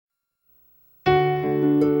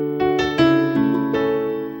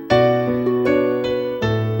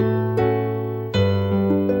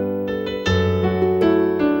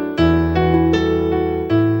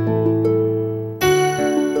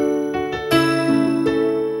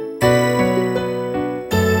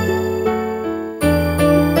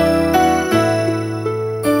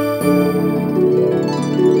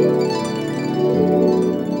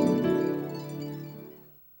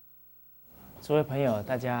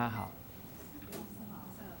家好。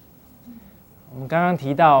我们刚刚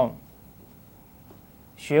提到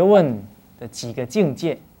学问的几个境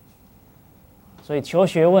界，所以求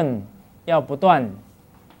学问要不断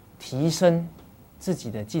提升自己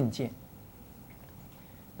的境界。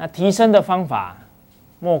那提升的方法，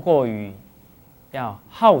莫过于要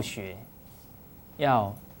好学，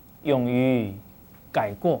要勇于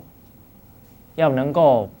改过，要能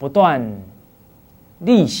够不断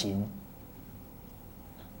力行，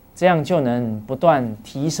这样就能不断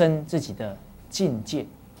提升自己的境界。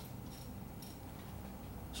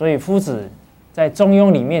所以夫子在《中庸》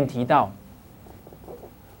里面提到：“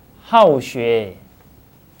好学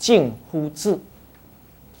近乎智。”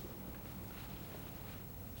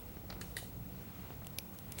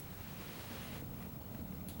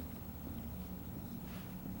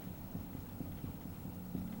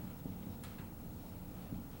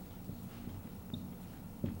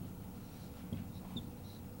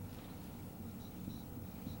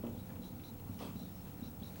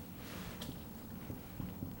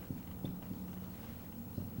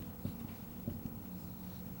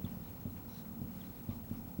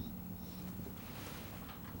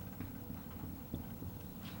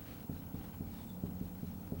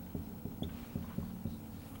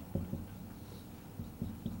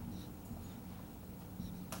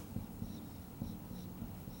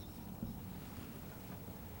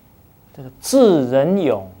这个智仁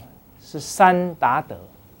勇是三达德，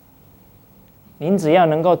您只要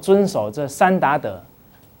能够遵守这三达德，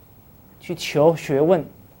去求学问，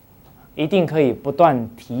一定可以不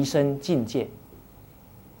断提升境界。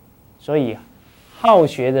所以，好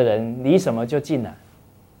学的人离什么就近了？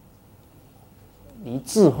离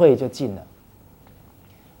智慧就近了。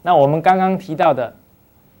那我们刚刚提到的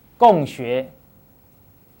共学、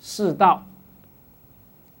释道，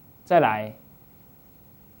再来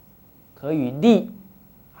可以利，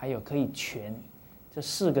还有可以全，这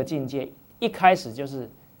四个境界，一开始就是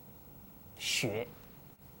学，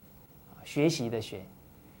学习的学，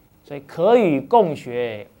所以可与共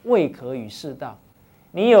学，未可与释道。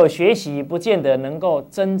你有学习，不见得能够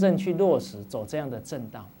真正去落实走这样的正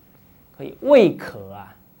道，可以未可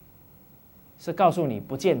啊，是告诉你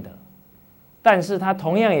不见得，但是他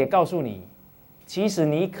同样也告诉你，其实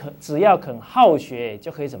你只要肯好学，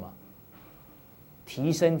就可以什么？提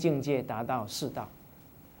升境界，达到释道。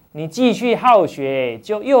你继续好学，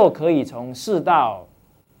就又可以从释道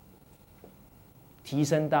提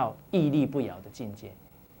升到屹立不摇的境界。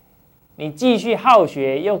你继续好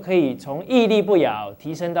学，又可以从屹立不摇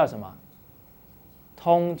提升到什么？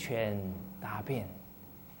通权达变。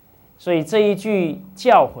所以这一句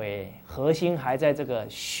教诲核心还在这个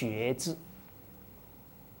学字。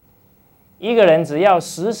一个人只要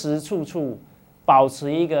时时处处保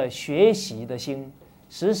持一个学习的心，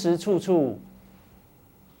时时处处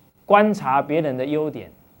观察别人的优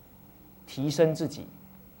点，提升自己，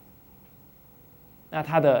那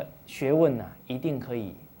他的学问呢，一定可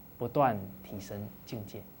以不断提升境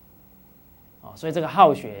界。所以这个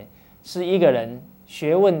好学是一个人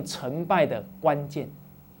学问成败的关键。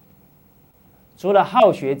除了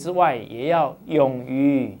好学之外，也要勇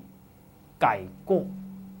于改过。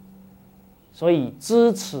所以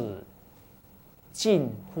知耻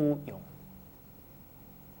近乎勇。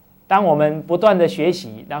当我们不断的学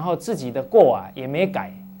习，然后自己的过也没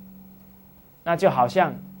改，那就好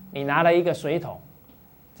像你拿了一个水桶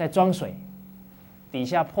在装水，底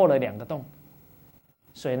下破了2个洞，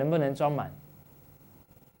水能不能装满？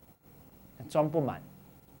装不满。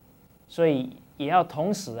所以也要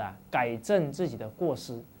同时改正自己的过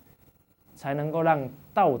失，才能够让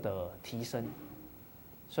道德提升。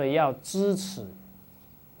所以要知耻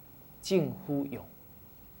近乎勇，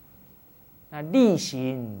那力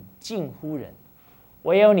行近乎仁。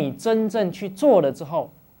唯有你真正去做了之后，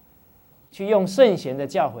去用圣贤的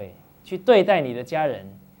教诲去对待你的家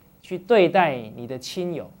人，去对待你的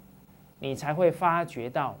亲友，你才会发觉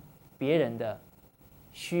到别人的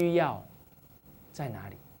需要在哪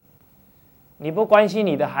里。你不关心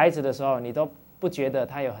你的孩子的时候，你都不觉得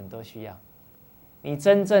他有很多需要。你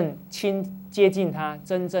真正接近他，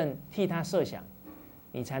真正替他设想，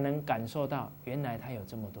你才能感受到原来他有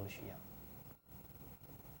这么多需要。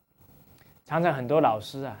常常很多老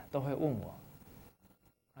师都会问我，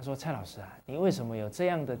他说：“蔡老师你为什么有这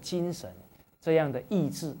样的精神，这样的意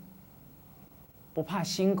志，不怕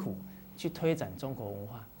辛苦去推展中国文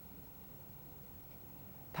化？”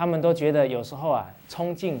他们都觉得有时候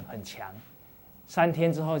冲劲很强，3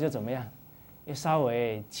天之后就怎么样，又稍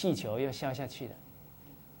微气球又消下去了。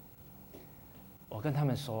我跟他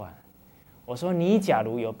们说我说你假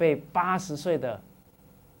如有被80岁的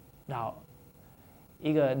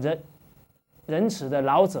一个仁慈的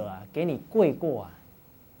老者啊，给你跪过啊，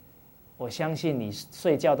我相信你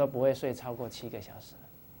睡觉都不会睡超过7个小时。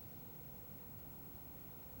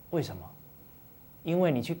为什么？因为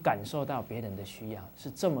你去感受到别人的需要是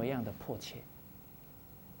这么样的迫切。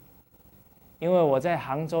因为我在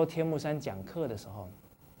杭州天目山讲课的时候，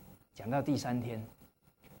讲到第3天，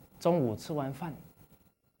中午吃完饭，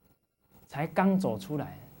才刚走出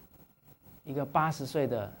来，一个80岁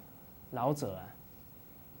的老者啊，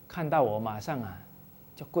看到我马上啊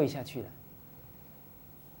就跪下去了。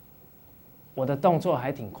我的动作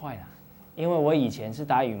还挺快啦，因为我以前是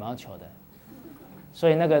打羽毛球的，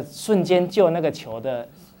所以那个瞬间救那个球的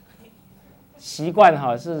习惯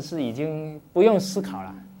哈是已经不用思考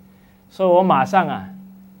了，所以我马上啊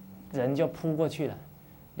人就扑过去了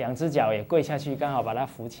，2只脚也跪下去，刚好把他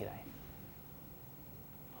扶起来，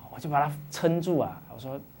我就把他撑住啊，我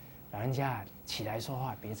说老人家起来说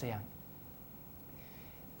话，别这样。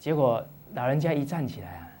结果老人家一站起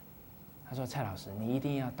来啊，他说蔡老师，你一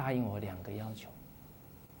定要答应我2个要求。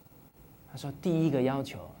他说第一个要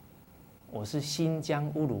求，我是新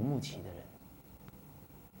疆乌鲁木齐的人，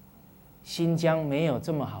新疆没有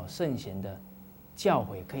这么好圣贤的教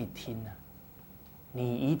诲可以听啊，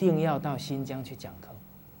你一定要到新疆去讲课。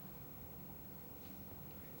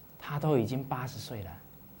他都已经80岁了，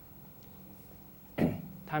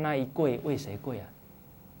他那一跪为谁跪啊？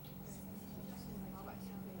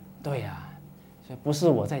对呀，所以不是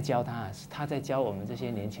我在教他，是他在教我们这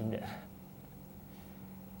些年轻人。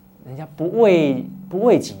人家不为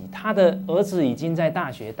己，他的儿子已经在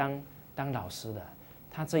大学当老师了，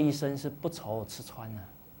他这一生是不愁吃穿啊，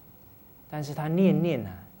但是他念念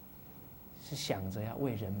啊，是想着要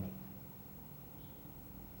为人民。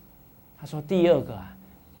他说第2个啊，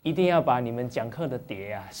一定要把你们讲课的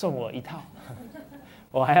碟啊送我1套，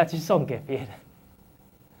我还要去送给别人。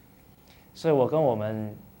所以我跟我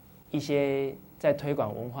们一些在推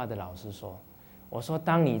广文化的老师说，我说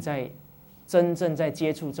当你真正在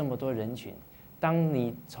接触这么多人群，当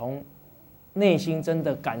你从内心真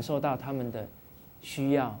的感受到他们的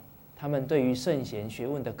需要，他们对于圣贤学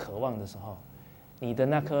问的渴望的时候，你的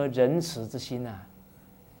那颗仁慈之心啊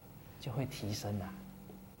就会提升啊。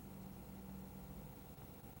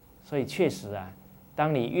所以确实啊，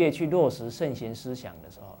当你越去落实圣贤思想的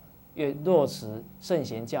时候，越落实圣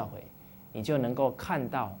贤教诲，你就能够看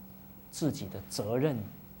到自己的责任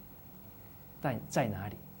在哪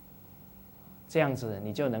里。这样子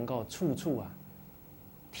你就能够处处啊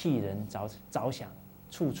替人着想，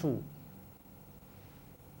处处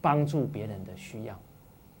帮助别人的需要。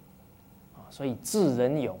所以智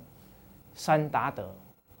仁勇3达德，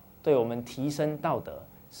对我们提升道德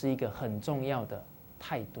是一个很重要的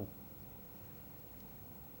态度。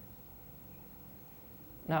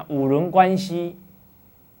那5伦关系，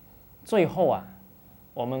最后啊，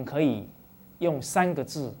我们可以用3个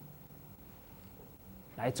字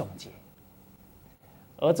来总结。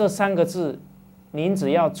而这3个字，您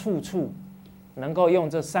只要处处能够用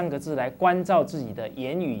这3个字来关照自己的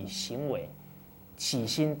言语行为、起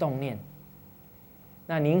心动念，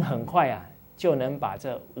那您很快啊就能把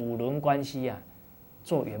这5伦关系啊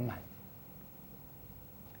做圆满。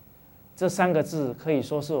这3个字可以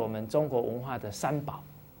说是我们中国文化的3宝。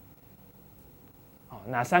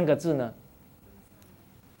哪3个字呢？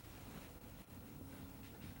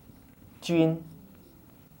君、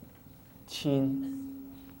亲、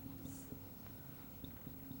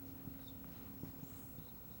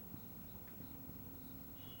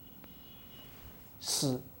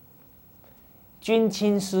师。君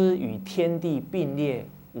亲师与天地并列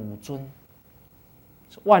5尊，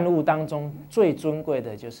万物当中最尊贵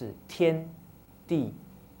的就是天地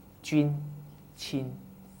君亲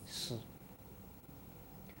师。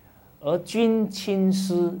而君亲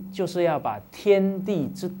师就是要把天地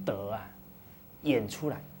之德啊演出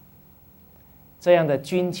来，这样的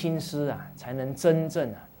君亲师啊才能真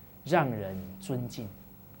正啊让人尊敬。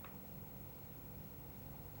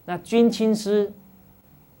那君亲师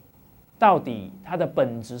到底它的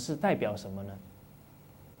本质是代表什么呢？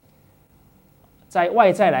在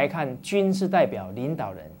外在来看，君是代表领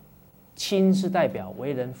导人，亲是代表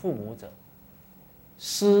为人父母者，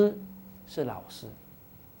师是老师。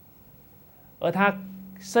而它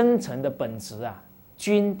深层的本质啊，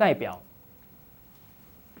君代表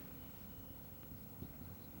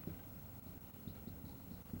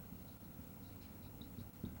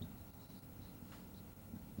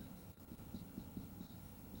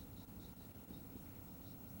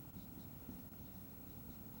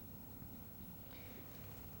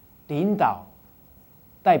领导，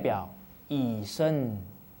代表以身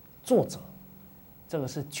作则，这个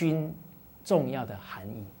是君重要的含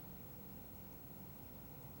义。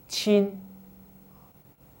亲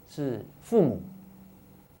是父母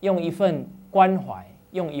用一份关怀，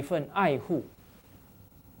用一份爱护，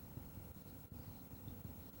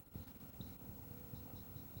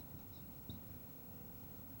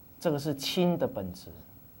这个是亲的本质。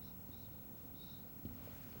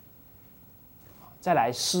再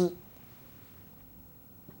来师，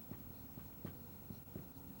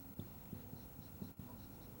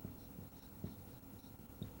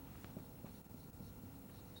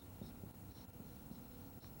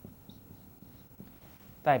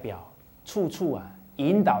代表处处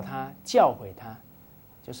引导他、教诲他，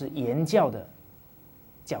就是言教的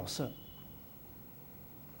角色。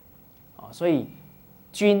所以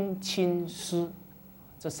君、亲、师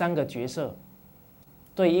这3个角色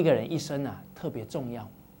对一个人一生特别重要。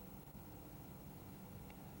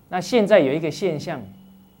那现在有一个现象，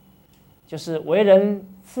就是为人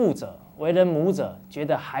父者、为人母者觉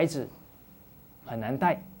得孩子很难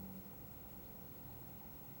带，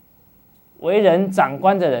为人长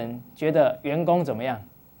官的人觉得员工怎么样？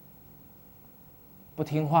不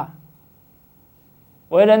听话。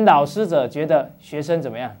为人老师者觉得学生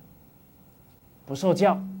怎么样？不受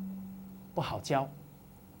教，不好教。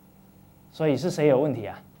所以是谁有问题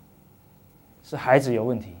啊？是孩子有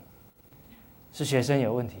问题，是学生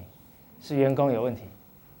有问题，是员工有问题。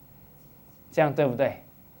这样对不对？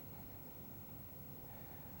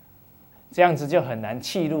这样子就很难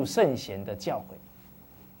契入圣贤的教诲。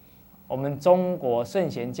我们中国圣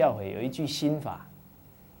贤教诲有一句心法，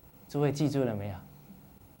诸位记住了没有？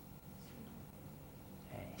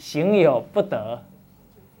行有不得，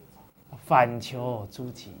反求诸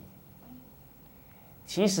己。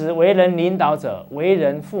其实为人领导者、为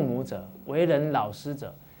人父母者、为人老师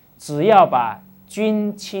者，只要把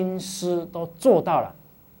君、亲、师都做到了，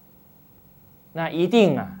那一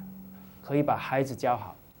定可以把孩子教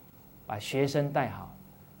好，把学生带好，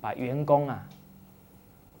把员工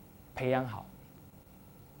培养好。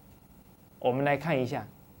我们来看一下，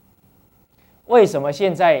为什么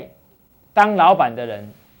现在当老板的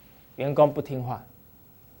人，员工不听话？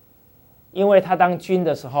因为他当君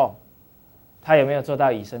的时候，他有没有做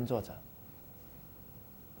到以身作则？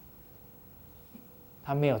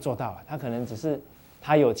他没有做到他可能只是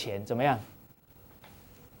他有钱怎么样，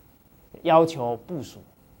要求部属，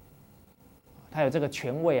他有这个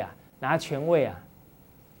权位拿权位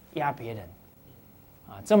压别人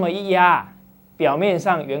这么一压，表面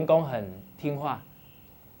上员工很听话，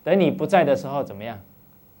等你不在的时候怎么样？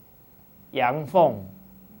阳奉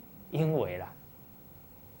阴违了。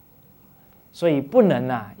所以不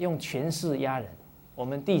能用权势压人。我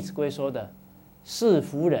们《弟子规》说的“事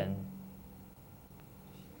服人，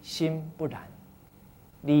心不然；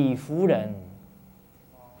理服人，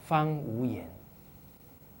方无言”。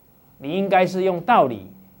你应该是用道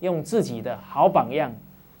理，用自己的好榜样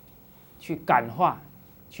去感化、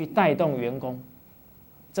去带动员工，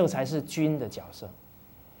这才是君的角色。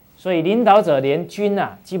所以领导者连君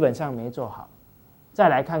基本上没做好。再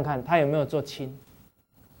来看看他有没有做亲，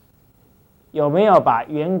有没有把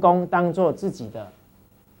员工当作自己的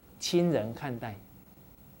亲人看待？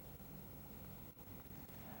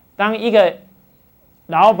当一个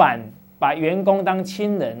老板把员工当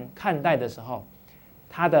亲人看待的时候，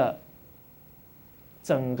他的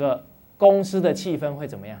整个公司的气氛会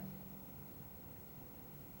怎么样？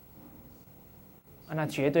那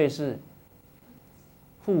绝对是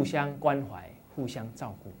互相关怀、互相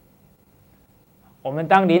照顾。我们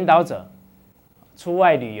当领导者出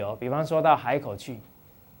外旅游，比方说到海口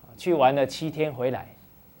去玩了7天回来，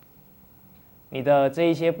你的这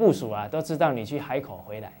一些部属都知道你去海口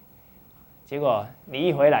回来，结果你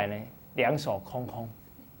一回来呢，2手空空，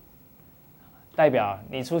代表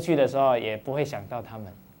你出去的时候也不会想到他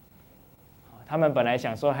们。他们本来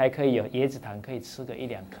想说还可以有椰子糖可以吃个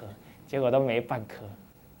1-2颗，结果都没半颗。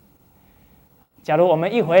假如我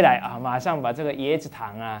们一回来马上把这个椰子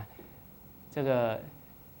糖这个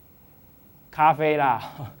咖啡啦，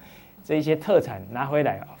这一些特产拿回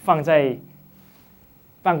来放在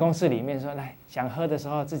办公室里面，说来想喝的时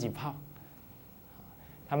候自己泡。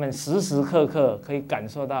他们时时刻刻可以感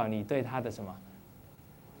受到你对他的什么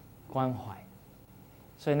关怀，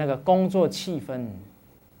所以那个工作气氛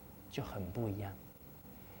就很不一样。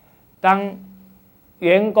当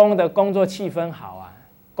员工的工作气氛好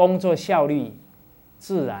工作效率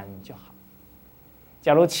自然就好。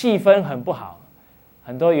假如气氛很不好，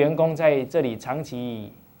很多员工在这里长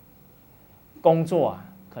期工作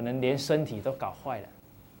可能连身体都搞坏了。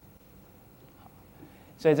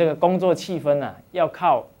所以这个工作气氛要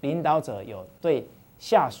靠领导者有对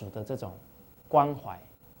下属的这种关怀，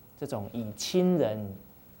这种以亲人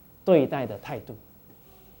对待的态度。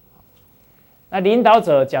那领导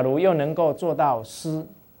者假如又能够做到师，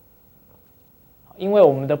因为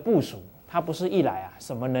我们的部属，他不是一来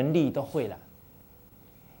什么能力都会了，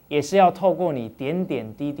也是要透过你点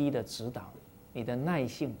点滴滴的指导，你的耐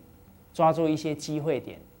性，抓住一些机会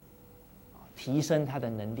点，提升他的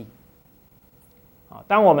能力。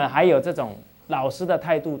当我们还有这种老师的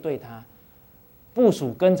态度对他，部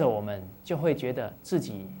属跟着我们，就会觉得自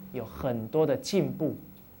己有很多的进步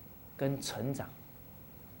跟成长。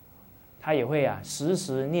他也会时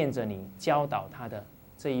时念着你教导他的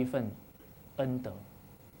这一份恩德。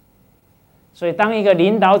所以当一个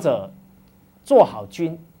领导者做好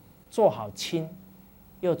军，做好亲，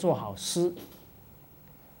又做好师，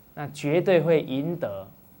那绝对会赢得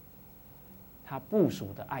他部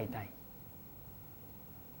属的爱戴。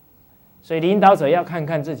所以领导者要看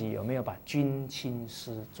看自己有没有把君亲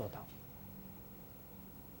师做到。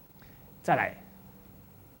再来，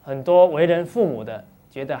很多为人父母的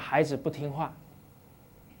觉得孩子不听话，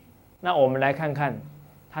那我们来看看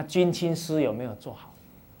他君亲师有没有做好。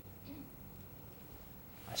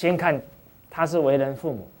先看他是为人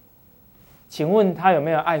父母，请问他有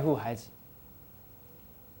没有爱护孩子？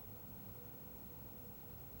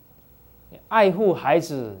爱护孩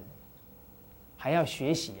子还要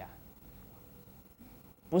学习啊，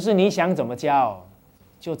不是你想怎么教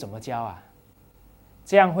就怎么教啊，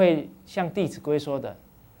这样会像《弟子规》说的，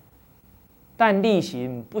但力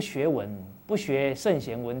行不学文，不学圣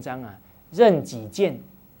贤文章啊，任己见，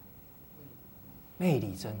昧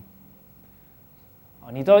理真。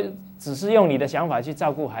你都只是用你的想法去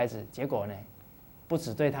照顾孩子，结果呢，不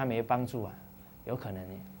只对他没帮助啊，有可能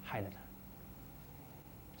害了他。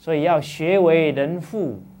所以要学为人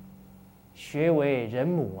父，学为人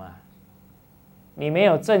母啊。你没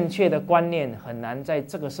有正确的观念，很难在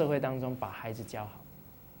这个社会当中把孩子教好。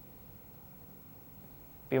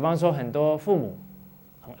比方说，很多父母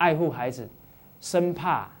很爱护孩子，生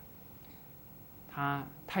怕他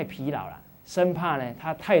太疲劳了，生怕呢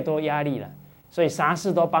他太多压力了，所以啥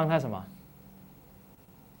事都帮他什么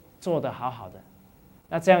做得好好的。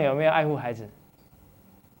那这样有没有爱护孩子？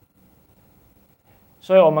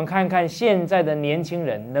所以我们看看现在的年轻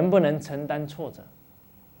人能不能承担挫折，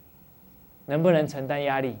能不能承担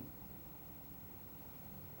压力？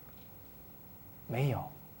没有。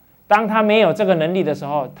当他没有这个能力的时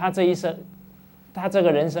候，他这一生，他这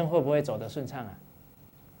个人生会不会走得顺畅啊？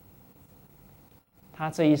他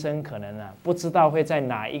这一生可能不知道会在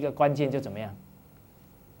哪一个关键就怎么样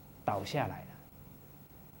倒下来了。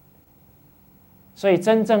所以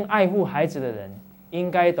真正爱护孩子的人，应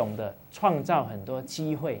该懂得创造很多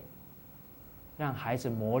机会，让孩子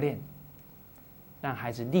磨练，让孩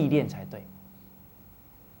子历练才对。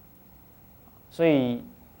所以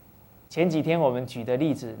前几天我们举的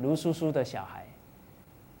例子，卢叔叔的小孩，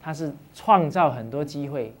他是创造很多机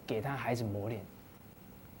会给他孩子磨练。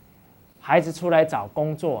孩子出来找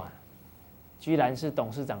工作居然是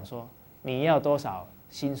董事长说你要多少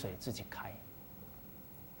薪水自己开。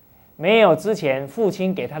没有之前父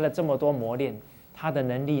亲给他的这么多磨练，他的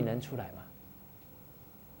能力能出来吗？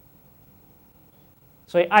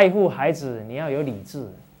所以爱护孩子，你要有理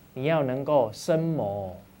智，你要能够深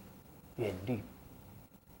谋远虑。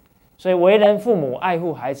所以为人父母爱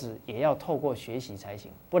护孩子，也要透过学习才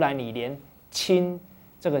行，不然你连亲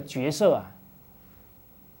这个角色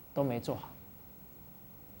都没做好。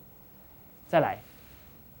再来，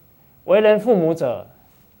为人父母者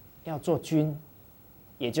要做君，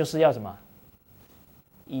也就是要什么？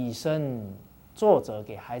以身作则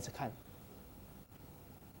给孩子看。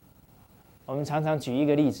我们常常举一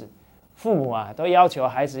个例子，父母都要求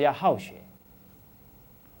孩子要好学，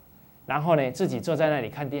然后呢自己坐在那里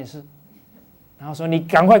看电视，然后说你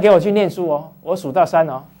赶快给我去念书哦，我数到3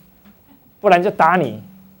哦，不然就打你。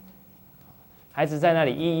孩子在那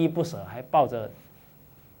里依依不舍，还抱着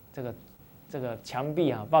这个墙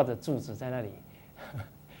壁抱着柱子在那里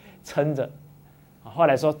撑着。后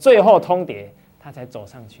来说最后通牒，他才走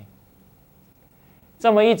上去。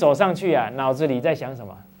这么一走上去脑子里在想什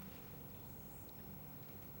么？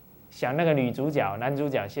想那个女主角、男主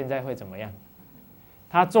角现在会怎么样？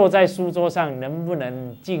他坐在书桌上能不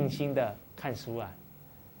能静心的看书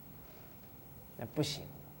那不行。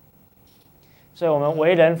所以我们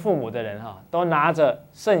为人父母的人都拿着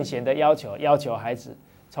圣贤的要求孩子，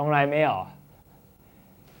从来没有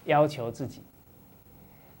要求自己。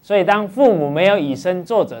所以当父母没有以身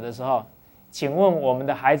作则的时候，请问我们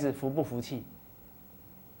的孩子服不服气？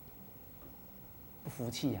不服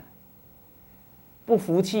气不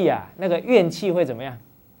服气那个怨气会怎么样？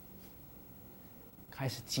开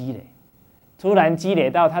始积累，突然积累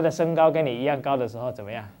到他的身高跟你一样高的时候，怎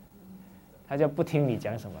么样？他就不听你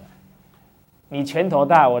讲什么了。你拳头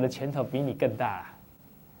大，我的拳头比你更大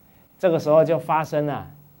这个时候就发生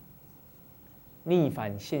逆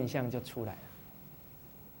反现象就出来了。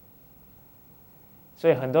所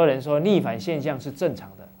以很多人说逆反现象是正常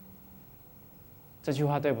的，这句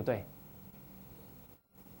话对不对？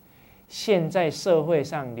现在社会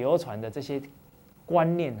上流传的这些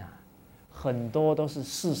观念啊，很多都是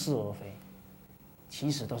似是而非，其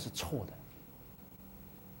实都是错的。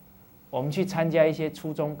我们去参加一些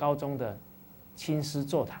初中、高中的亲师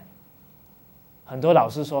座谈，很多老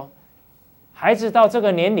师说，孩子到这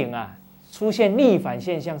个年龄啊，出现逆反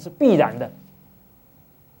现象是必然的。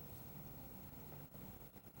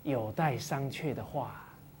有待商榷的话，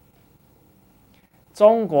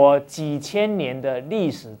中国几千年的历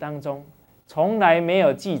史当中，从来没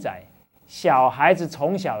有记载小孩子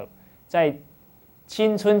从小在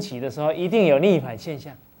青春期的时候一定有逆反现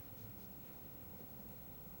象。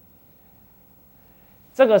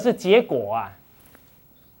这个是结果啊。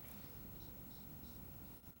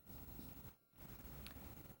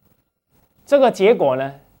这个结果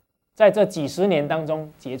呢，在这几十年当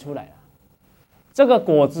中结出来了。这个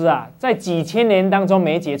果子啊，在几千年当中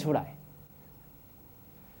没结出来。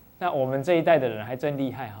那我们这一代的人还真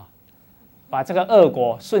厉害哈，把这个恶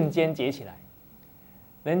果瞬间结起来。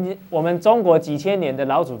我们中国几千年的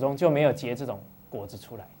老祖宗就没有结这种果子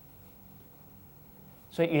出来。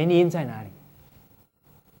所以原因在哪里？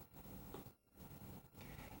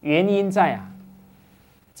原因在啊，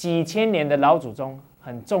几千年的老祖宗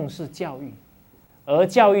很重视教育，而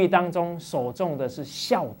教育当中首重的是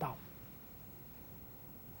孝道。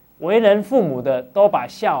为人父母的都把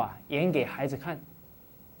孝啊演给孩子看，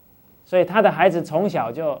所以他的孩子从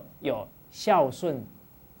小就有孝顺、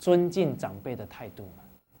尊敬长辈的态度嘛。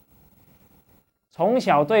从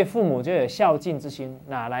小对父母就有孝敬之心，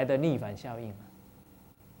哪来的逆反效应啊？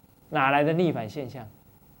哪来的逆反现象？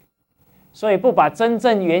所以不把真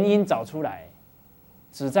正原因找出来，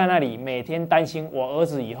只在那里每天担心我儿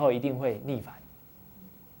子以后一定会逆反，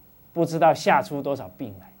不知道吓出多少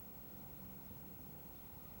病来。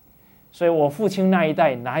所以我父亲那一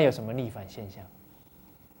代哪有什么逆反现象？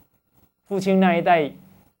父亲那一代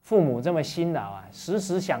父母这么辛劳啊，时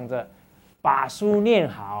时想着把书念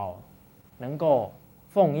好，能够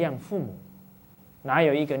奉养父母，哪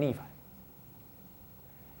有一个逆反？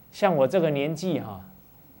像我这个年纪哈，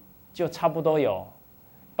就差不多有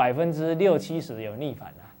60%-70%有逆反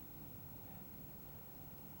了。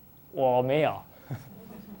我没有，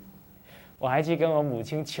我还去跟我母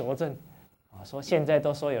亲求证，说现在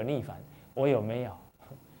都说有逆反，我有没有？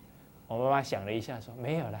我妈妈想了一下，说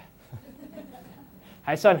没有了，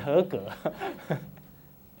还算合格。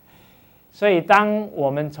所以，当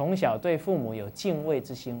我们从小对父母有敬畏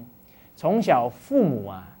之心，从小父母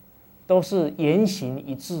啊都是言行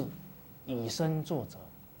一致，以身作则，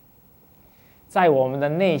在我们的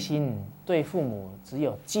内心对父母只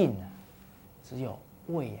有敬啊，只有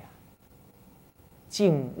畏啊，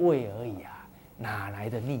敬畏而已啊，哪来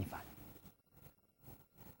的逆反？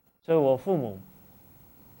所以我父母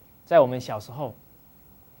在我们小时候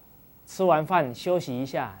吃完饭休息一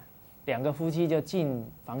下，两个夫妻就进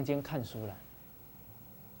房间看书了。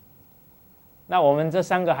那我们这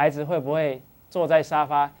3个孩子会不会坐在沙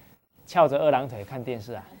发翘着2郎腿看电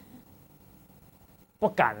视啊？不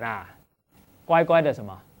敢啦，乖乖的什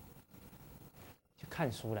么去看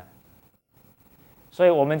书了。所以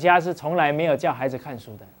我们家是从来没有叫孩子看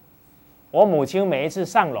书的。我母亲每一次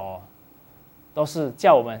上楼都是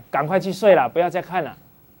叫我们赶快去睡了，不要再看了。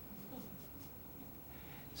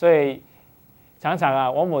所以常常啊，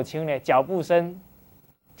我母亲呢脚步声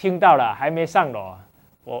听到了，还没上楼，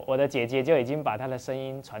我的姐姐就已经把她的声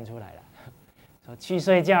音传出来了，说去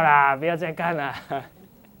睡觉啦，不要再看了。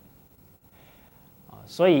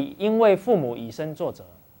所以因为父母以身作则，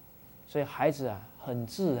所以孩子啊很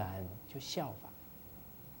自然就效仿。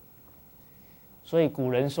所以古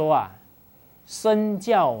人说啊，身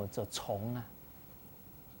教者从啊。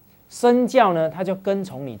身教呢，他就跟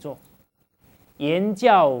从你做；言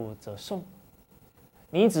教者受。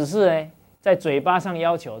你只是呢在嘴巴上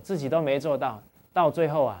要求，自己都没做到，到最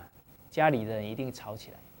后啊，家里的人一定吵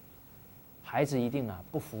起来，孩子一定啊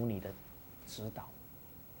不服你的指导。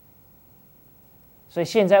所以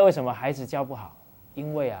现在为什么孩子教不好？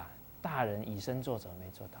因为啊，大人以身作则没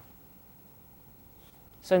做到，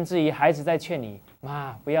甚至于孩子在劝你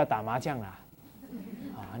妈不要打麻将啦，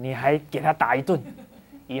你还给他打一顿。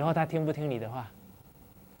以后他听不听你的话？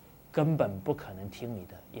根本不可能听你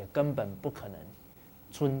的，也根本不可能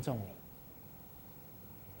尊重你。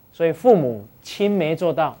所以父母亲没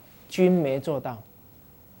做到，君没做到，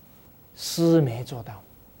师没做到，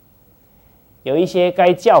有一些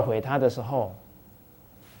该教诲他的时候，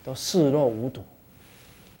都视若无睹，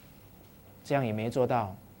这样也没做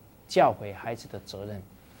到教诲孩子的责任。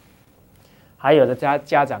还有的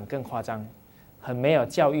家长更夸张，很没有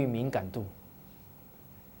教育敏感度。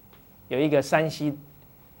有一个山西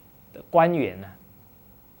的官员呢，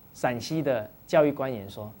陕西的教育官员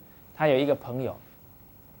说，他有一个朋友，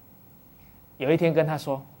有一天跟他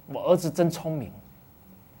说：“我儿子真聪明，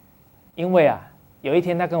因为啊，有一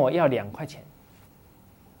天他跟我要2块钱，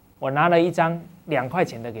我拿了一张2块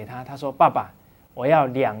钱的给他，他说：‘爸爸，我要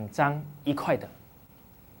2张1块的。’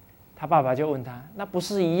他爸爸就问他：‘那不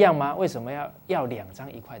是一样吗？为什么要2张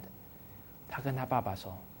1块的？’他跟他爸爸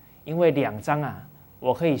说：‘因为2张啊，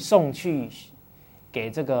我可以送去给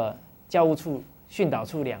这个教务处、训导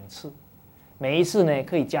处2次，每一次呢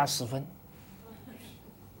可以加10分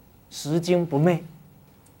，10精不昧。’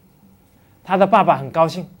他的爸爸很高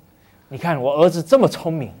兴，你看我儿子这么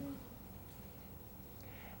聪明。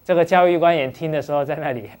这个教育官员听的时候，在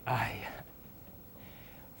那里，哎呀，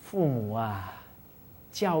父母啊，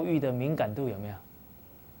教育的敏感度有没有？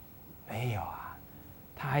没有啊，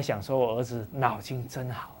他还想说我儿子脑筋真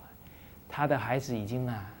好啊，他的孩子已经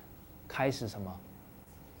啊开始什么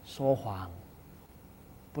说谎、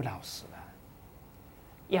不老实了，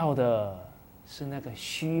要的是那个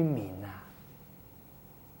虚名啊。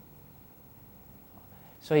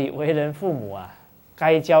所以为人父母啊，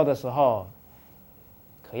该教的时候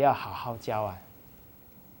可要好好教啊。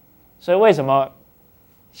所以为什么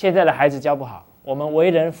现在的孩子教不好？我们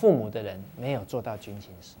为人父母的人没有做到军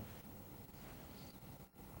情师。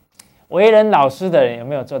为人老师的人有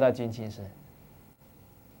没有做到军情师？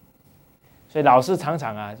所以老师常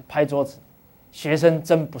常啊拍桌子，学生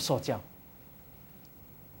真不受教。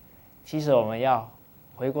其实我们要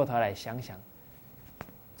回过头来想想，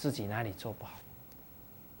自己哪里做不好。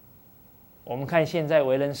我们看现在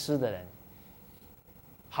为人师的人，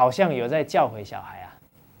好像有在教诲小孩啊，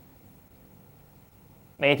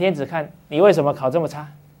每天只看你为什么考这么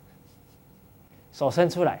差，手伸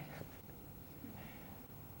出来，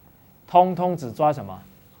通通只抓什么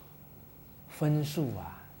分数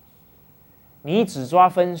啊？你只抓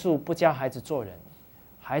分数，不教孩子做人，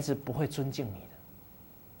孩子不会尊敬你的。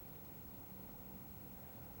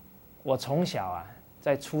我从小啊，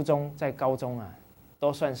在初中、在高中啊，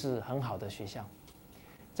都算是很好的学校。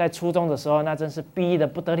在初中的时候，那真是逼得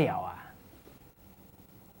不得了啊！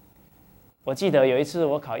我记得有一次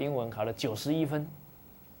我考英文考了91分，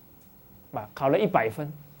考了100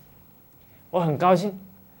分，我很高兴，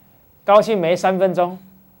高兴没3分钟，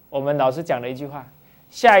我们老师讲了一句话：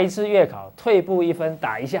下一次月考退步1分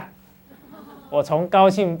打一下。我从高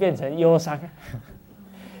兴变成忧伤，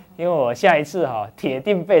因为我下一次铁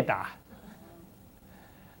定被打。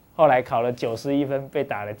后来考了91分，被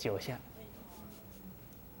打了9下。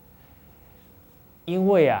因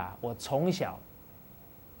为啊，我从小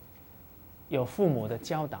有父母的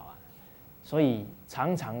教导啊，所以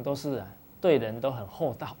常常都是对人都很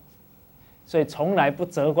厚道，所以从来不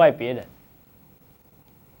责怪别人。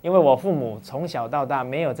因为我父母从小到大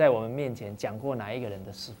没有在我们面前讲过哪一个人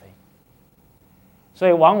的是非，所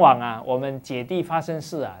以往往啊，我们姐弟发生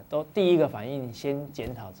事啊，都第一个反应先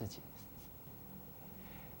检讨自己。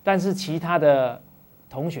但是其他的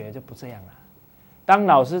同学就不这样了。当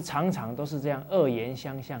老师常常都是这样恶言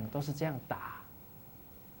相向，都是这样打，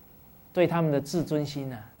对他们的自尊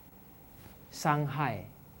心啊，伤害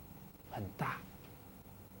很大。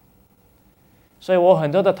所以我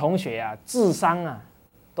很多的同学啊，智商啊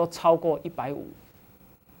都超过150、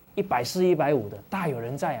140、150的，大有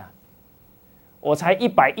人在啊。我才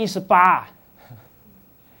118啊，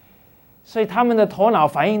所以他们的头脑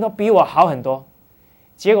反应都比我好很多。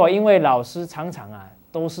结果因为老师常常啊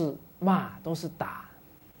都是骂，都是打，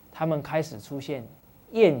他们开始出现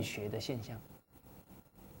厌学的现象。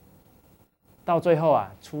到最后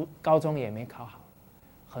啊，高中也没考好，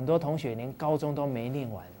很多同学连高中都没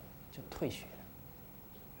念完就退学了。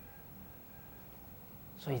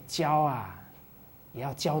所以教啊，也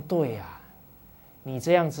要教对啊。你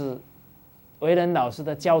这样子为人老师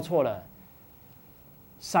的教错了，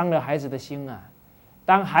伤了孩子的心啊。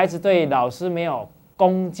当孩子对老师没有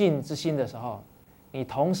恭敬之心的时候，你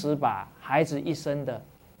同时把孩子一生的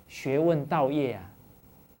学问道业啊，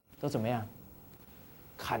都怎么样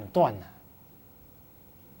砍断了。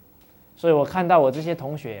所以我看到我这些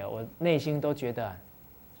同学，我内心都觉得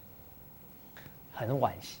很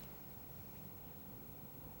惋惜。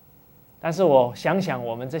但是我想想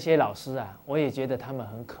我们这些老师啊，我也觉得他们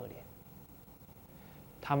很可怜。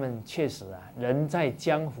他们确实啊，人在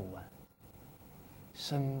江湖啊，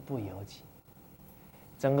身不由己。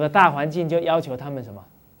整个大环境就要求他们什么？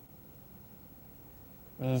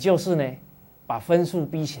你就是呢，把分数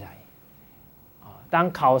逼起来。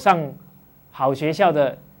当考上好学校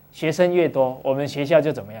的学生越多，我们学校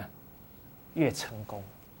就怎么样？越成功。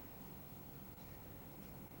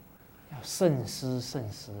慎思慎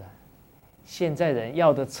思啊！现在人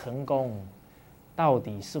要的成功，到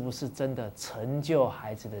底是不是真的成就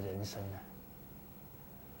孩子的人生呢？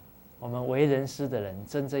我们为人师的人，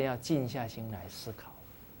真正要静下心来思考，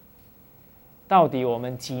到底我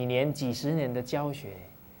们几年、几十年的教学，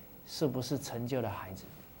是不是成就了孩子？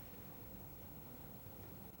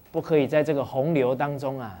不可以在这个洪流当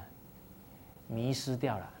中迷失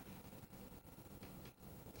掉了。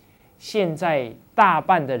现在大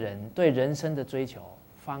半的人对人生的追求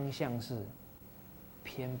方向是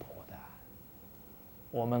偏颇的，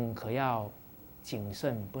我们可要谨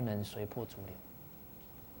慎，不能随波逐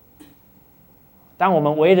流。当我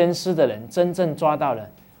们为人师的人真正抓到了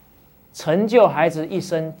成就孩子一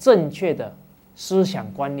生正确的思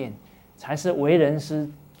想观念，才是为人师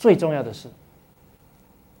最重要的事。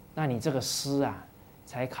那你这个师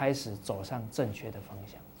才开始走上正确的方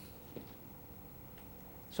向。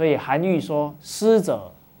所以韩愈说：“师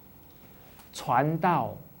者，传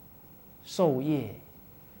道授业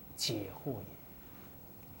解惑也。”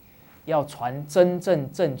要传真正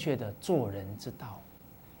正确的做人之道，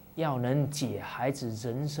要能解孩子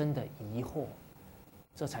人生的疑惑，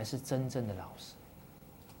这才是真正的老师。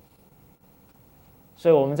所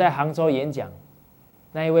以我们在杭州演讲，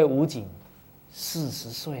那一位武警40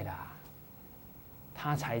岁啦，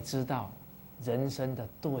他才知道人生的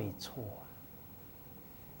对错。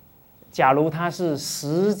假如他是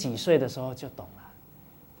10几岁的时候就懂了，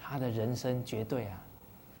他的人生绝对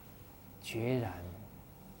决然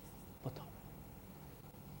不同。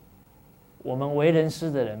我们为人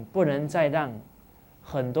师的人，不能再让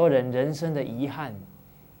很多人人生的遗憾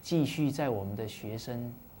继续在我们的学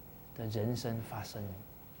生的人生发生。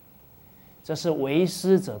这是为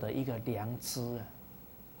师者的一个良知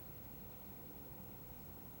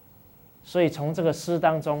所以从这个师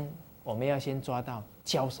当中，我们要先抓到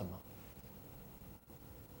教什么。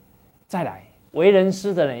再来，为人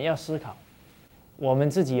师的人要思考，我们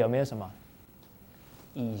自己有没有什么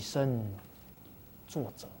以身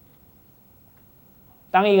作则。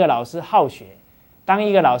当一个老师好学，当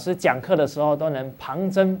一个老师讲课的时候都能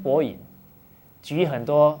旁征博引，举很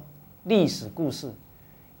多历史故事，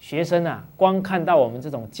学生光看到我们这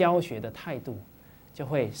种教学的态度，就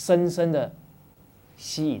会深深的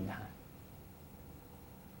吸引他。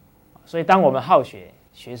所以当我们好学，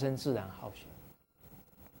学生自然好学。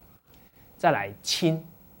再来亲，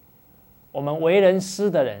我们为人师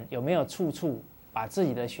的人有没有处处把自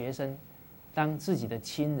己的学生当自己的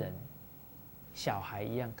亲人、小孩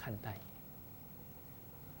一样看待？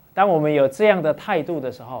当我们有这样的态度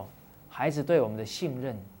的时候，孩子对我们的信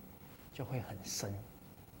任就会很深，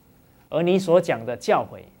而你所讲的教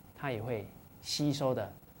诲，他也会吸收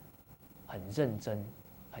的很认真、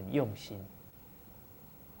很用心。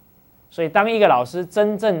所以当一个老师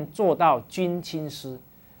真正做到君亲师，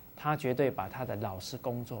他绝对把他的老师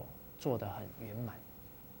工作做得很圆满。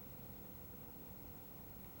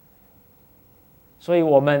所以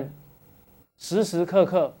我们时时刻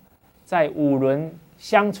刻在五伦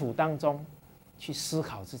相处当中去思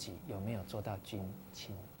考自己有没有做到君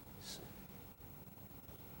亲师。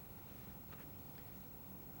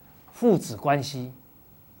父子关系，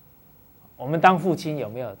我们当父亲有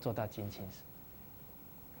没有做到君亲师？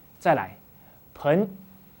再来，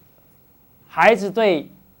孩子对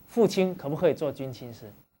父亲可不可以做君亲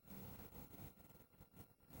师？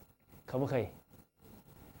可不可以？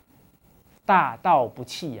大道不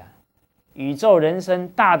弃宇宙人生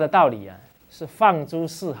大的道理是放诸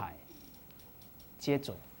四海皆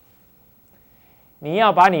准。你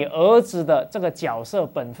要把你儿子的这个角色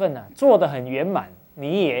本分做得很圆满，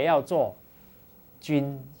你也要做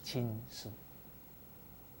君亲师。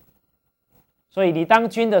所以你当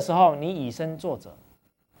君的时候，你以身作则，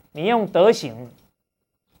你用德行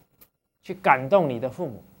去感动你的父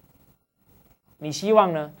母。你希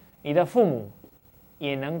望呢，你的父母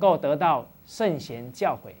也能够得到圣贤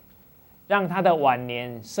教诲，让他的晚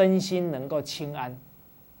年身心能够清安。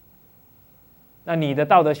那你的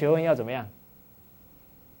道德学问要怎么样？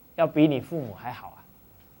要比你父母还好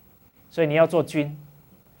所以你要做君，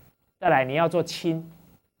再来你要做亲，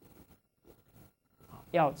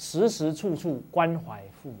要时时处处关怀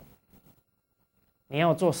父母。你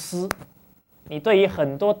要做师，你对于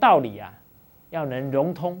很多道理要能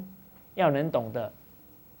融通，要能懂得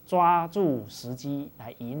抓住时机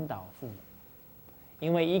来引导父母。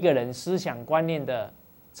因为一个人思想观念的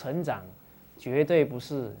成长，绝对不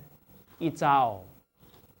是一朝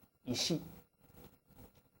一夕。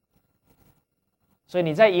所以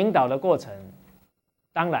你在引导的过程，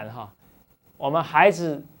当然我们孩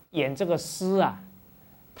子演这个师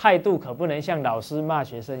态度可不能像老师骂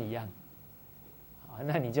学生一样，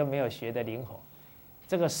那你就没有学的灵活。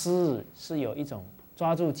这个师是有一种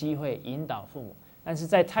抓住机会引导父母，但是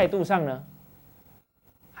在态度上呢，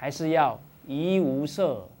还是要怡无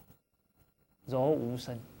色，柔无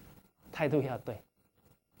声，态度要对。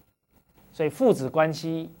所以父子关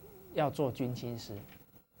系要做君亲师，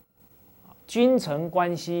君臣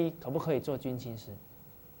关系可不可以做君亲师？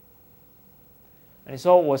你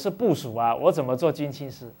说我是部属啊，我怎么做君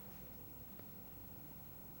亲师？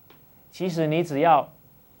其实你只要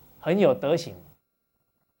很有德行，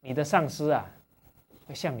你的上司啊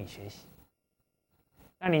会向你学习。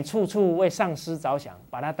那你处处为上司着想，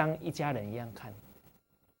把他当一家人一样看，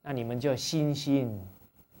那你们就心心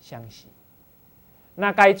相惜。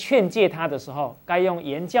那该劝诫他的时候，该用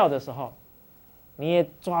言教的时候，你也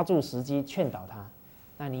抓住时机劝导他，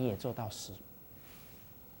那你也做到师。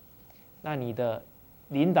那你的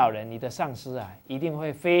领导人、你的上司啊，一定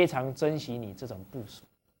会非常珍惜你这种部属，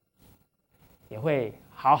也会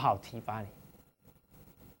好好提拔你。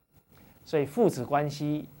所以父子关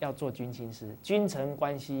系要做君亲师，君臣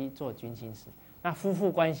关系做君亲师。那夫妇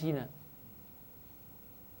关系呢，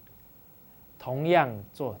同样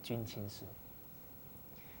做君亲师。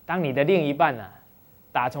当你的另一半啊，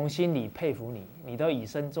打从心里佩服你，你都以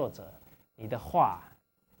身作则，你的话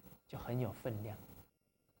就很有分量。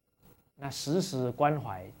那时时关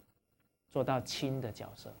怀，做到亲的角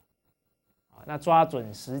色，那抓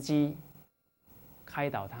准时机，开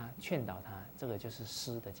导他、劝导他，这个就是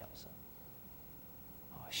师的角色。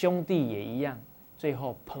兄弟也一样，最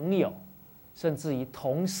后朋友，甚至于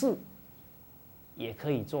同事，也可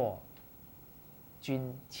以做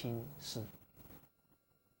君亲师。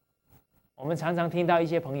我们常常听到一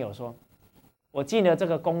些朋友说，我进了这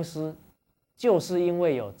个公司，就是因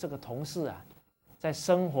为有这个同事啊，在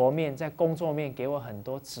生活面、在工作面给我很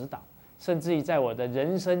多指导，甚至于在我的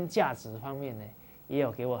人生价值方面呢，也有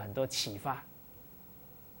给我很多启发。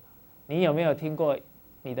你有没有听过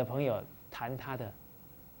你的朋友谈他的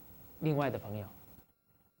另外的朋友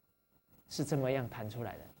是这么样谈出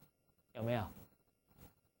来的？有没有？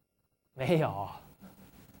没有。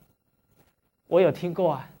我有听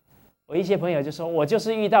过啊。我一些朋友就说，我就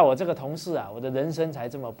是遇到我这个同事啊，我的人生才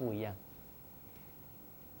这么不一样。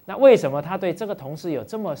那为什么他对这个同事有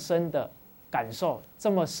这么深的感受，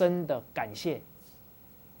这么深的感谢？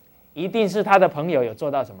一定是他的朋友有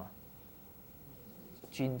做到什么？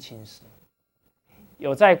君亲师，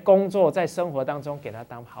有在工作、在生活当中给他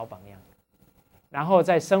当好榜样，然后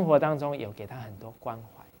在生活当中有给他很多关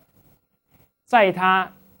怀，在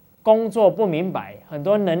他工作不明白、很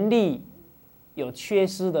多能力有缺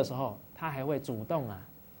失的时候，他还会主动啊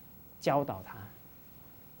教导他，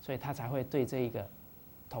所以他才会对这一个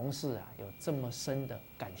同事啊有这么深的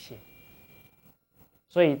感谢。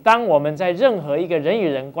所以当我们在任何一个人与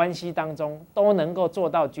人关系当中都能够做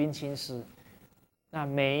到君亲师，那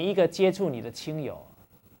每一个接触你的亲友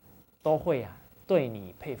都会啊对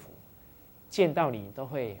你佩服，见到你都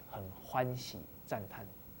会很欢喜赞叹。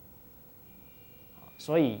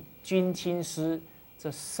所以君亲师这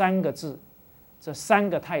三个字，这三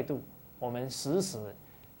个态度，我们时时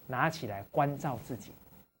拿起来关照自己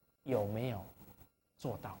有没有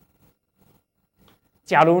做到。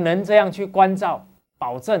假如能这样去关照，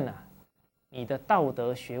保证啊你的道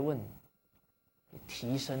德学问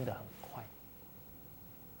提升得很快。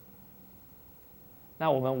那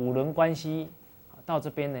我们五伦关系到这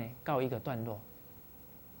边呢告一个段落。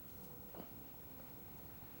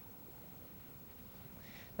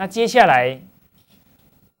那接下来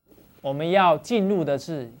我们要进入的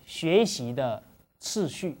是学习的次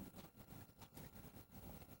序。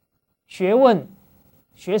学问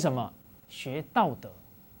学什么？学道德，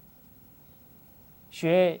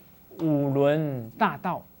学五伦大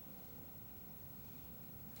道。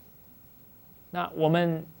那我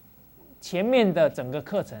们前面的整个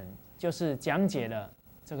课程就是讲解了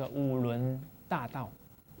这个五伦大道。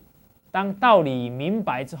当道理明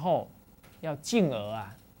白之后，要进而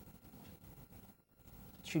啊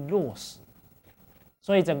去落实，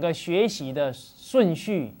所以整个学习的顺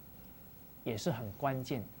序也是很关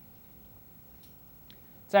键。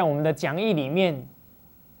在我们的讲义里面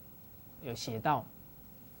有写到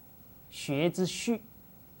学之序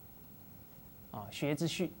啊，学之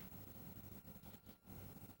序，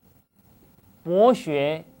博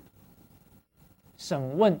学、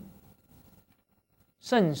审问、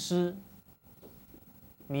慎思、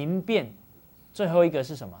明辨，最后一个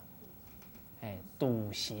是什么？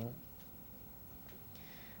笃行。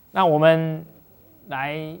那我们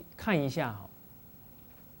来看一下哈，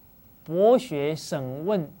博学、审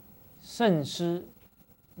问、慎思、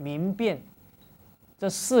明辨这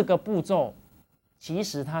四个步骤，其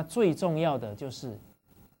实它最重要的就是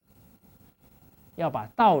要把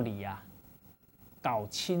道理啊搞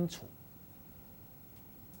清楚，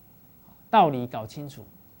道理搞清楚，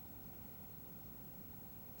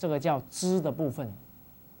这个叫知的部分。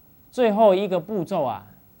最后一个步骤啊，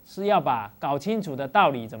是要把搞清楚的道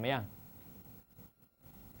理怎么样？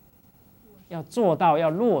要做到，要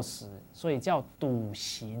落实，所以叫笃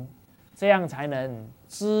行，这样才能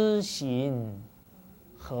知行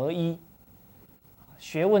合一。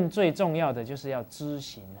学问最重要的就是要知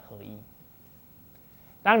行合一。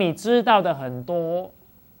当你知道的很多，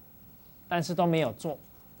但是都没有做，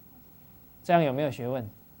这样有没有学问？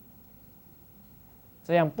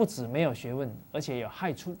这样不止没有学问，而且有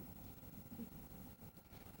害处。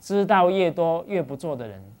知道越多越不做的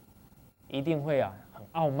人，一定会很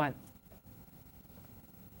傲慢。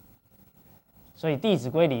所以《弟子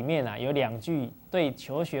规》里面有2句对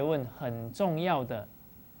求学问很重要的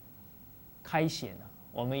开显，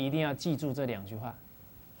我们一定要记住这2句话：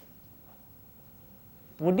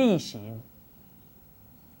不力行，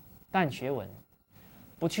但学文。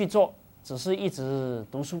不去做，只是一直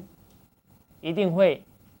读书，一定会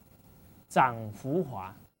长浮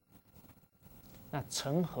华。那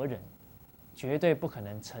成何人？绝对不可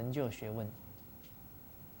能成就学问。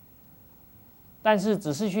但是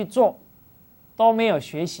只是去做，都没有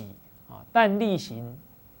学习但力行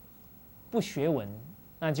不学文，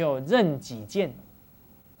那就任己见，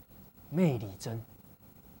昧理真，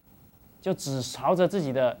就只朝着自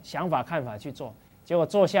己的想法看法去做，结果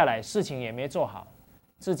做下来事情也没做好，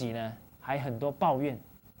自己呢还很多抱怨，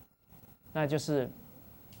那就是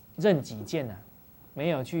任己见没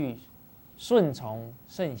有去顺从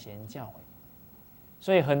圣贤教诲。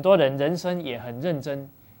所以很多人人生也很认真，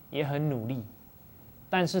也很努力，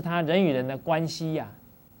但是他人与人的关系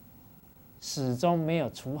始终没有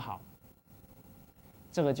处好，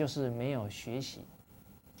这个就是没有学习，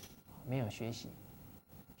没有学习。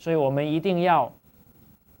所以我们一定要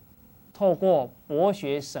透过博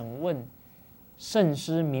学审问、慎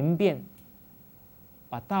思明辨，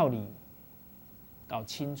把道理搞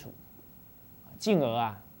清楚，进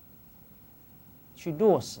而去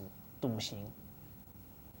落实笃行。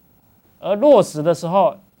而落实的时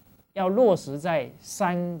候，要落实在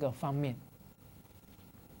3个方面。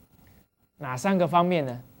哪3个方面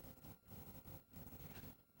呢？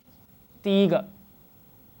第一个，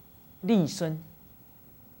立身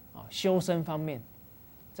修身方面，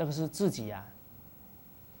这个是自己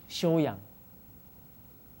修养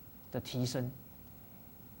的提升。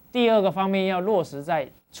第2个方面要落实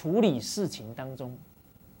在处理事情当中，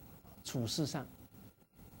处事上。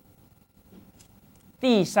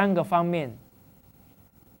第3个方面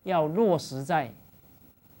要落实在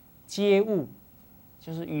接物，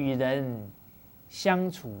就是与人相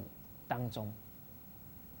处当中。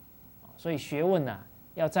所以学问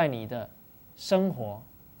要在你的生活，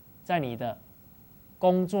在你的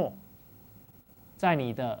工作，在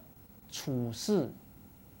你的处事、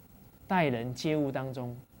待人接物当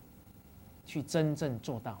中去真正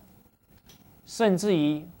做到。甚至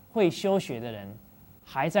于会修学的人，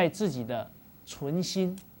还在自己的存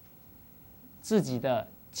心、自己的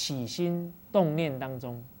起心动念当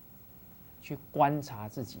中去观察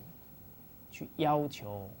自己，去要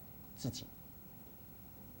求自己。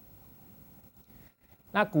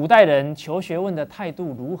那古代人求学问的态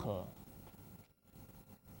度如何？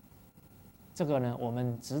这个呢，我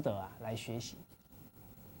们值得来学习。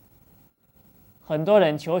很多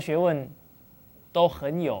人求学问都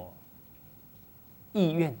很有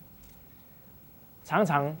意愿，常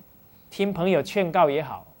常听朋友劝告也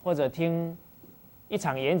好，或者听一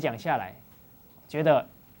场演讲下来，觉得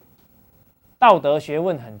道德学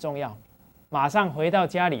问很重要，马上回到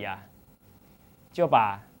家里就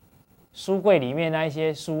把书柜里面那一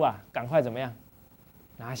些书赶快怎么样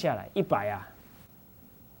拿下来，1007、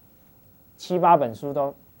8本书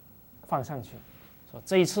都放上去，说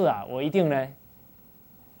这一次我一定呢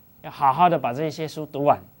要好好的把这些书读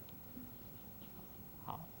完。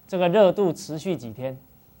好，这个热度持续几天？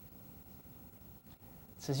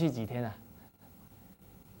持续几天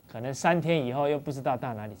可能3天以后又不知道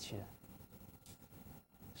到哪里去了。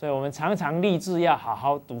所以我们常常立志要好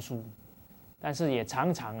好读书，但是也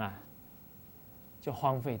常常就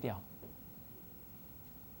荒废掉。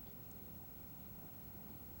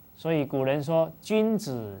所以古人说：“君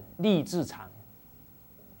子立志长，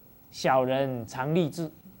小人常立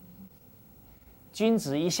志。”君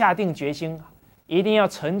子一下定决心，一定要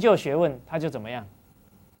成就学问，他就怎么样？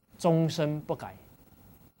终身不改，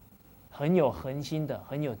很有恒心的，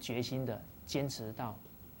很有决心的，坚持到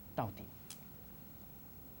底。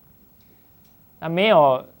那没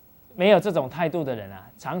有这种态度的人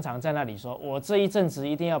常常在那里说：“我这一阵子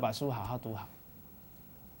一定要把书好好读好，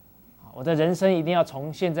我的人生一定要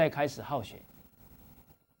从现在开始好学。”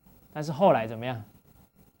但是后来怎么样？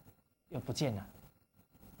又不见了。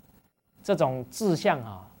这种志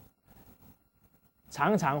向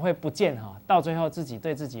常常会不见到最后自己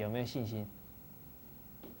对自己有没有信心？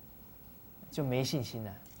就没信心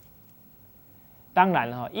了。当然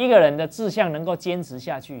一个人的志向能够坚持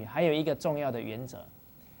下去，还有一个重要的原则，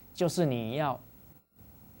就是你要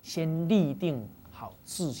先立定好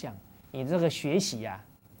志向，你这个学习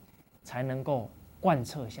才能够贯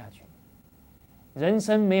彻下去。人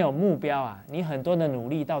生没有目标你很多的努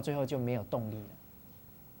力到最后就没有动力了。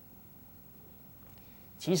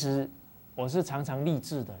其实我是常常励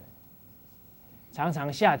志的人，常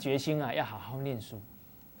常下决心要好好念书。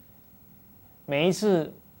每一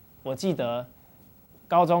次我记得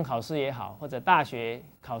高中考试也好，或者大学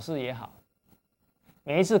考试也好，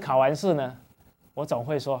每一次考完试呢，我总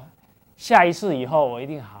会说，下一次以后我一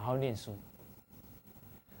定好好念书。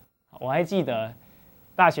我还记得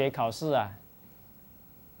大学考试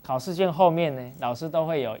考试卷后面呢，老师都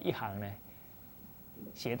会有一行呢，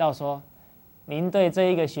写到说，您对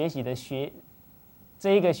这一个学习的学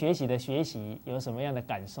习有什么样的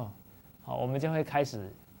感受？好，我们就会开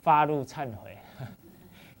始发怒忏悔，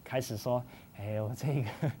开始说，我这个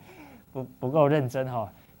不够认真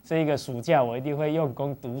这一个暑假我一定会用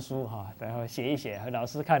功读书然后写一写，老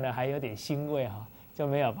师看了还有点欣慰就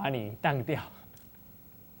没有把你当掉。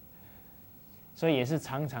所以也是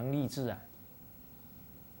常常励志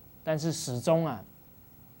但是始终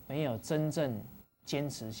没有真正坚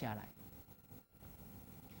持下来。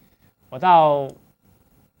我到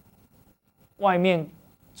外面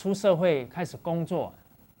出社会开始工作，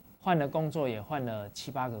换了工作也换了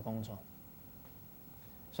7、8个工作，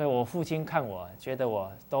所以我父亲看我，觉得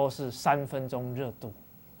我都是3分钟热度。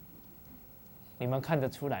你们看得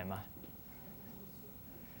出来吗？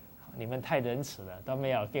你们太仁慈了，都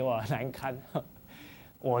没有给我难堪。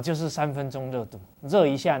我就是3分钟热度，热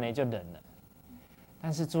一下呢就冷了。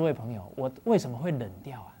但是诸位朋友，我为什么会冷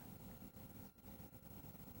掉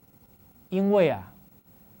因为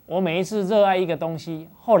我每一次热爱一个东西，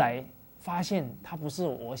后来发现它不是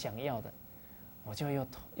我想要的，我就又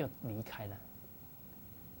离开了。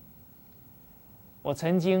我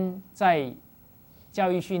曾经在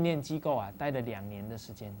教育训练机构待了2年的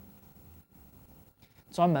时间，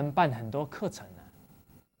专门办很多课程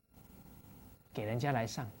给人家来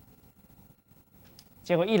上，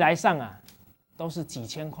结果一来上都是几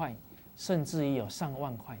千块，甚至于有上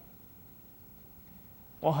万块。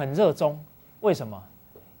我很热衷，为什么？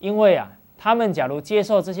因为他们假如接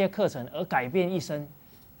受这些课程而改变一生，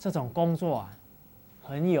这种工作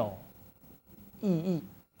很有意义，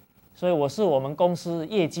所以我是我们公司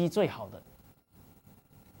业绩最好的。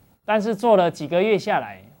但是做了几个月下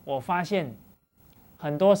来，我发现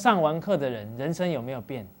很多上完课的人，人生有没有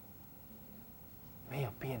变？没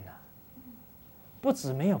有变不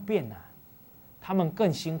止没有变他们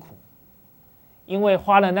更辛苦，因为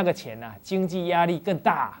花了那个钱经济压力更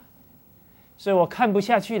大，所以我看不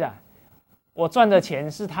下去了。我赚的钱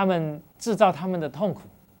是他们制造他们的痛苦。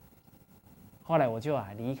后来我就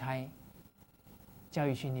离开教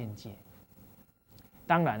育训练界。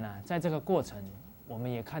当然在这个过程，我们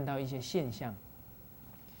也看到一些现象，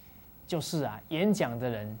就是演讲的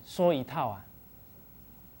人说一套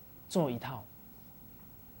做一套。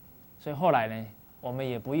所以后来呢，我们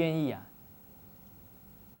也不愿意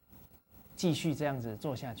继续这样子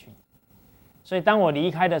做下去。所以当我离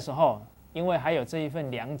开的时候，因为还有这一份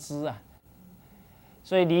良知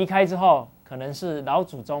所以离开之后，可能是老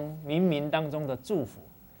祖宗冥冥当中的祝福，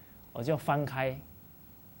我就翻开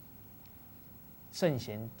圣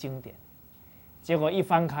贤经典，结果一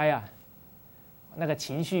翻开那个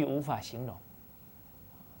情绪无法形容，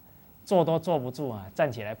坐都坐不住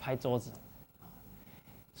站起来拍桌子，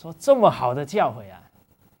说这么好的教诲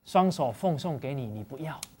双手奉送给你，你不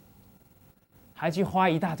要，还去花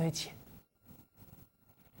一大堆钱，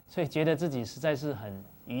所以觉得自己实在是很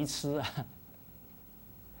愚痴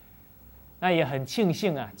那也很庆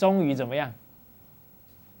幸终于怎么样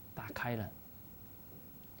打开了。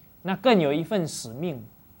那更有一份使命，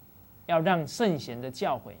要让圣贤的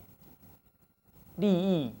教诲利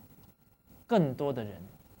益更多的人。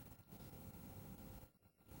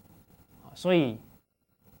所以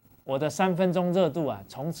我的3分钟热度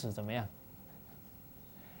从此怎么样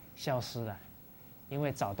消失了，因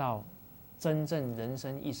为找到真正人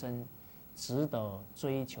生一生值得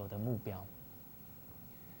追求的目标。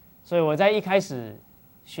所以我在一开始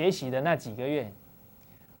学习的那几个月，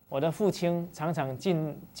我的父亲常常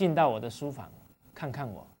进到我的书房看看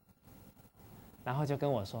我，然后就跟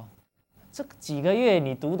我说，这几个月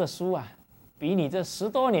你读的书比你这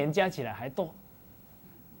10多年加起来还多。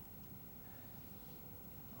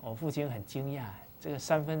我父亲很惊讶，这个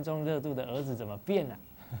3分钟热度的儿子怎么变了？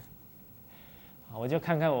我就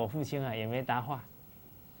看看我父亲啊，也没答话。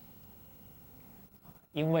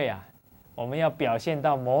因为啊，我们要表现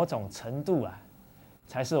到某种程度啊，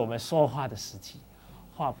才是我们说话的时机，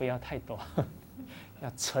话不要太多，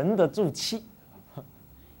要沉得住气。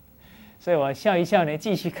所以我笑一笑呢，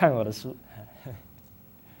继续看我的书。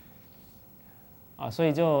所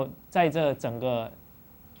以就在这整个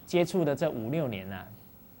接触的这5、6年啊，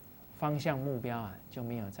方向目标啊就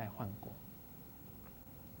没有再换过。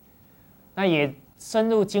那也深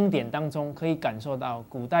入经典当中，可以感受到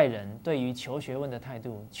古代人对于求学问的态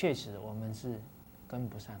度，确实我们是跟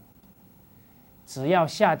不上。只要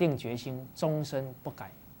下定决心，终身不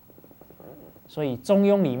改。所以《中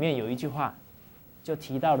庸》里面有一句话，就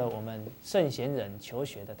提到了我们圣贤人求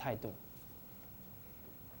学的态度。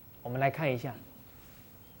我们来看一下：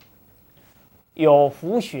有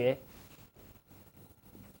福学，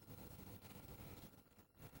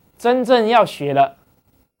真正要学了，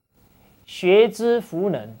学之弗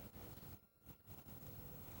能。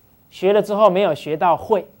学了之后没有学到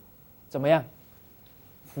会，怎么样？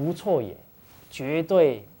弗错也，绝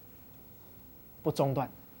对不中断，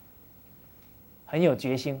很有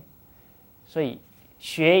决心。所以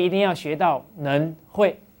学一定要学到能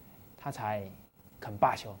会，他才肯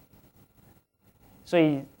罢休。所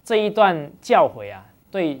以这一段教诲啊，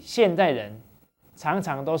对现代人常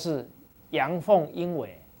常都是阳奉阴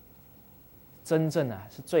违，真正啊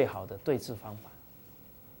是最好的对治方法。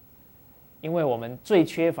因为我们最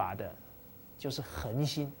缺乏的就是恒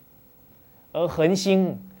心，而恒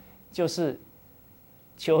心就是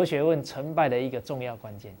求学问成败的一个重要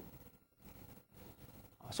关键。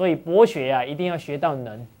所以博学啊，一定要学到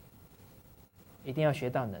能，一定要学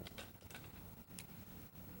到能。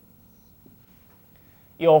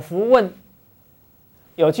有福问，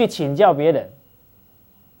有去请教别人，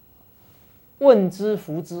问之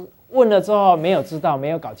弗之，问了之后没有知道，没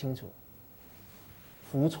有搞清楚，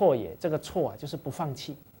弗错也。这个错啊，就是不放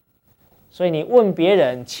弃。所以你问别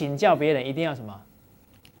人、请教别人，一定要什么？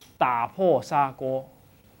打破砂锅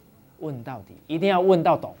问到底，一定要问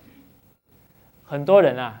到懂。很多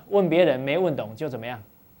人啊，问别人没问懂就怎么样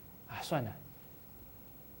啊？算了。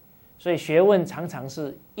所以学问常常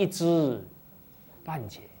是一知半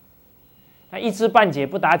解。那一知半解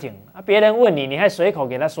不打紧啊，别人问你，你还随口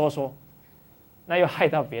给他说说，那又害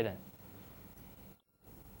到别人。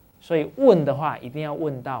所以问的话，一定要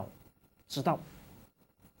问到知道。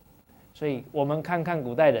所以我们看看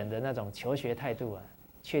古代人的那种求学态度啊，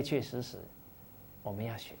确确实实我们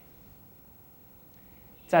要学。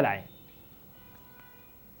再来，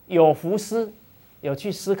有福思，有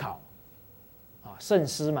去思考啊，慎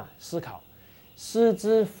思嘛，思考，思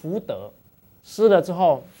之弗得，思了之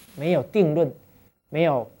后没有定论，没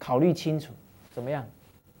有考虑清楚，怎么样？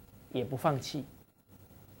也不放弃，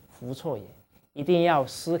弗错也。一定要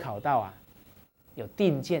思考到啊，有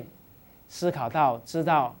定见，思考到知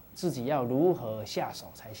道自己要如何下手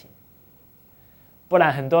才行。不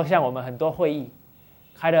然很多像我们很多会议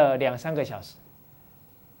开了2、3个小时，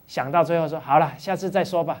想到最后说好了，下次再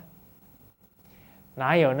说吧。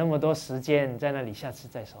哪有那么多时间在那里下次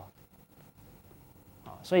再说？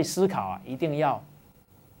所以思考啊，一定要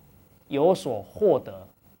有所获得，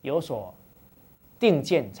有所定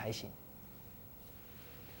见才行。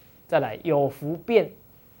再来，有福辨，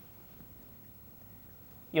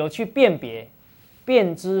有去辨别，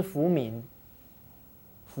辨之弗明，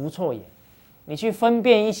弗错也。你去分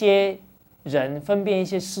辨一些人，分辨一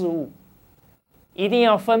些事物，一定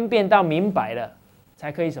要分辨到明白了，才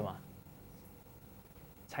可以什么？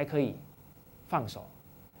才可以放手。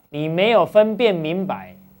你没有分辨明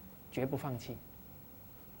白，绝不放弃。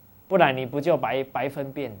不然你不就白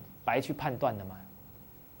分辨、白去判断了吗？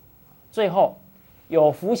最后，有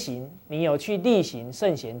福行，你有去力行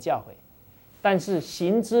圣贤教诲，但是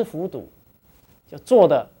行之弗笃，就做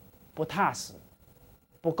的不踏实，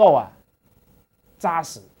不够啊扎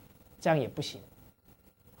实，这样也不行。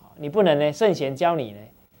你不能呢，圣贤教你呢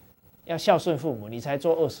要孝顺父母，你才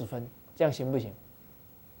做20分，这样行不行？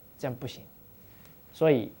这样不行。所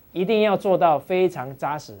以一定要做到非常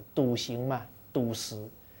扎实，笃行嘛，笃实，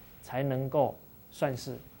才能够算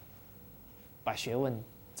是把学问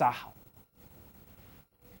扎好。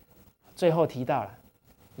最后提到了，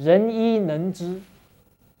人一能知，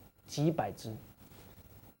几百知。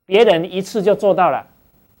别人一次就做到了，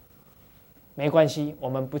没关系，我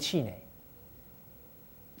们不气馁。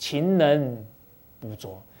勤能补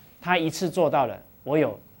拙，他一次做到了，我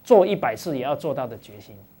有做100次也要做到的决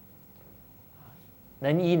心。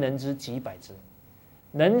能一能知，几百知；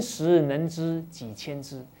能十能知，几千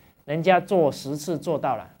知。人家做10次做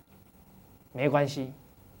到了，没关系，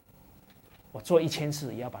我做1000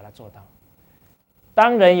次也要把它做到。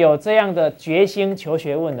当人有这样的决心求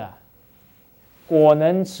学问的，果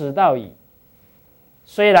能此道矣。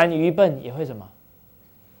虽然愚笨，也会什么？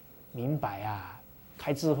明白啊，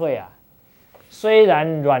开智慧啊。虽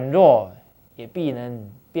然软弱，也必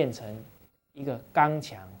能变成一个刚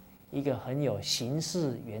强、一个很有行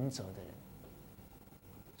事原则的人。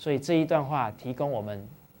所以这一段话提供我们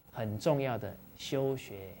很重要的修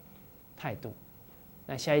学态度。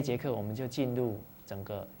那下一节课我们就进入整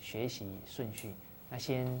个学习顺序。那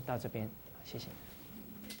先到这边，谢谢。